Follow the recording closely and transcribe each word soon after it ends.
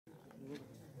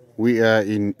We are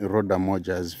in Roda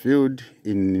Moja's field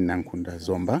in Nankunda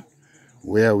Zomba,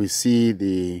 where we see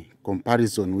the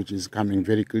comparison which is coming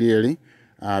very clearly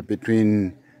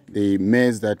between the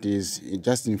maize that is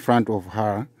just in front of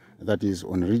her, that is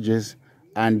on ridges,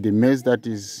 and the maize that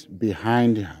is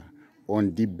behind her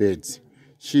on deep beds.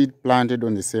 She planted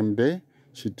on the same day.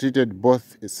 She treated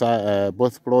both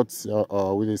plots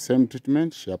with the same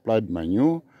treatment. She applied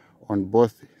manure on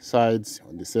both sides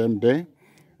on the same day.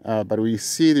 But we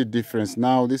see the difference.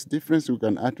 Now, this difference we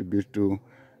can attribute to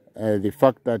the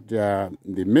fact that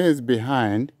the maize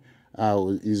behind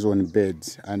is on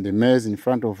beds and the maize in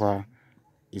front of her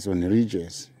is on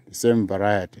ridges, the same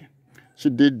variety. She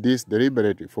did this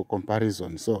deliberately for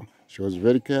comparison. So she was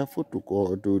very careful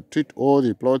to treat all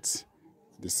the plots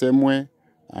the same way.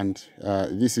 And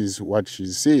this is what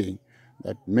she's seeing,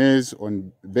 that maize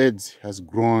on beds has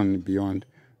grown beyond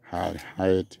her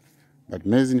height. But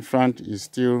maize in front is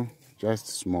still just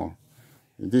small.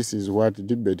 This is what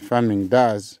deep bed farming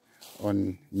does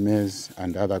on maize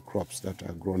and other crops that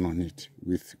are grown on it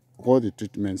with all the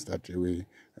treatments that we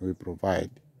provide.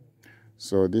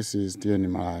 So this is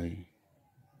Malawi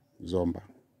Zomba.